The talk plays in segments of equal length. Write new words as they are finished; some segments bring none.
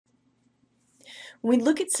When we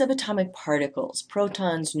look at subatomic particles,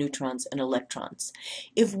 protons, neutrons, and electrons,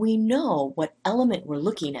 if we know what element we're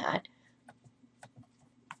looking at,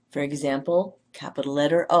 for example, capital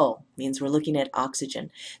letter O means we're looking at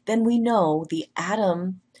oxygen, then we know the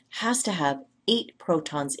atom has to have 8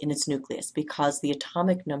 protons in its nucleus because the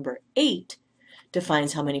atomic number 8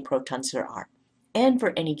 defines how many protons there are. And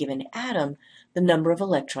for any given atom, the number of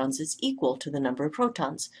electrons is equal to the number of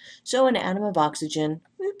protons. So an atom of oxygen,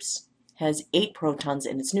 has 8 protons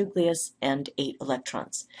in its nucleus and 8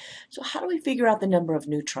 electrons. So how do we figure out the number of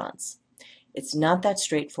neutrons? It's not that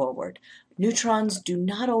straightforward. Neutrons do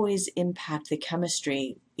not always impact the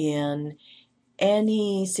chemistry in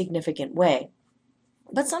any significant way.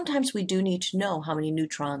 But sometimes we do need to know how many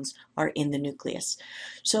neutrons are in the nucleus.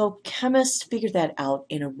 So chemists figure that out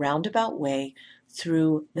in a roundabout way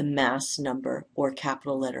through the mass number, or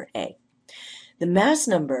capital letter A. The mass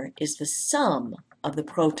number is the sum of the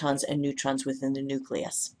protons and neutrons within the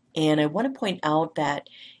nucleus. And I want to point out that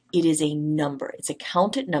it is a number. It's a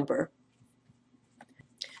counted number.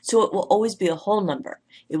 So it will always be a whole number.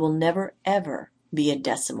 It will never, ever be a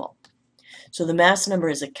decimal. So the mass number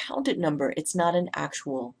is a counted number. It's not an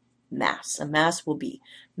actual mass. A mass will be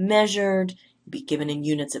measured, be given in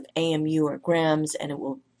units of AMU or grams, and it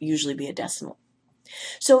will usually be a decimal.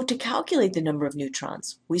 So to calculate the number of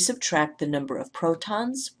neutrons, we subtract the number of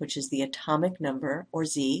protons, which is the atomic number, or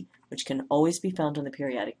Z, which can always be found on the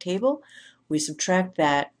periodic table. We subtract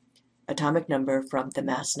that atomic number from the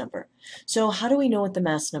mass number. So how do we know what the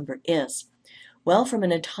mass number is? Well, from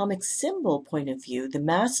an atomic symbol point of view, the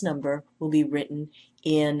mass number will be written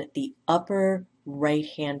in the upper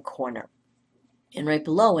right-hand corner. And right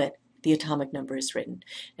below it, the atomic number is written.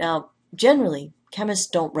 Now, generally, chemists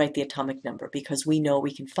don't write the atomic number because we know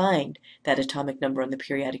we can find that atomic number on the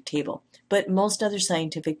periodic table. But most other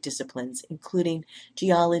scientific disciplines, including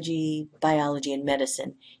geology, biology, and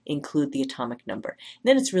medicine, include the atomic number. And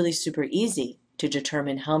then it's really super easy to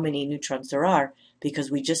determine how many neutrons there are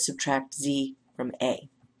because we just subtract Z from A.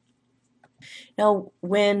 Now,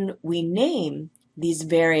 when we name these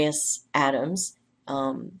various atoms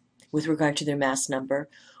with regard to their mass number,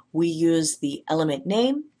 we use the element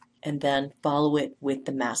name and then follow it with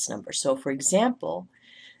the mass number. So for example,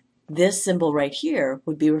 this symbol right here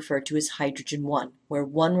would be referred to as hydrogen 1, where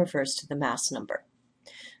 1 refers to the mass number.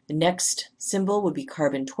 The next symbol would be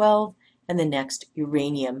carbon 12, and the next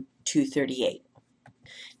uranium 238.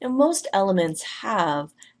 Now most elements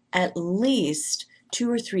have at least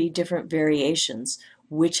 2 or 3 different variations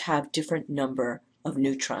which have different number of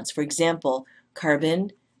neutrons. For example,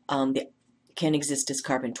 carbon can exist as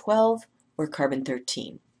carbon 12 or carbon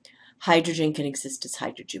 13. Hydrogen can exist as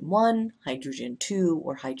hydrogen 1, hydrogen 2,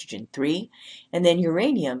 or hydrogen 3. And then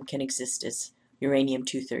uranium can exist as uranium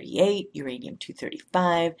 238, uranium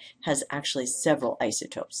 235, has actually several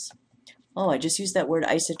isotopes. Oh, I just used that word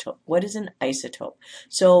isotope. What is an isotope?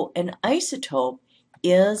 So an isotope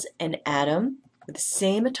is an atom with the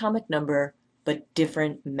same atomic number but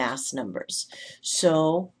different mass numbers.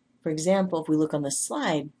 So, for example, if we look on the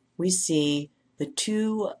slide, we see the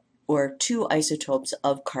two isotopes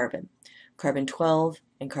of carbon, carbon 12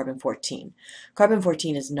 and carbon 14. Carbon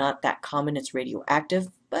 14 is not that common, it's radioactive,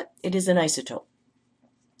 but it is an isotope.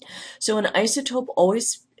 So an isotope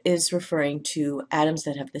always is referring to atoms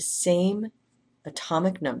that have the same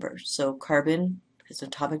atomic number. So carbon has an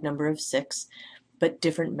atomic number of 6, but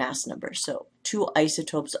different mass numbers. So 2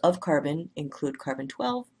 isotopes of carbon include carbon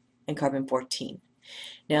 12 and carbon 14.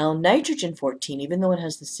 Now, nitrogen 14, even though it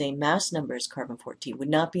has the same mass number as carbon 14, would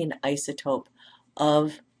not be an isotope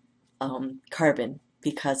of carbon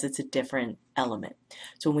because it's a different element.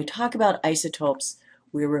 So when we talk about isotopes,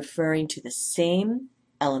 we're referring to the same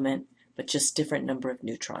element, but just different number of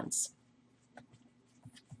neutrons.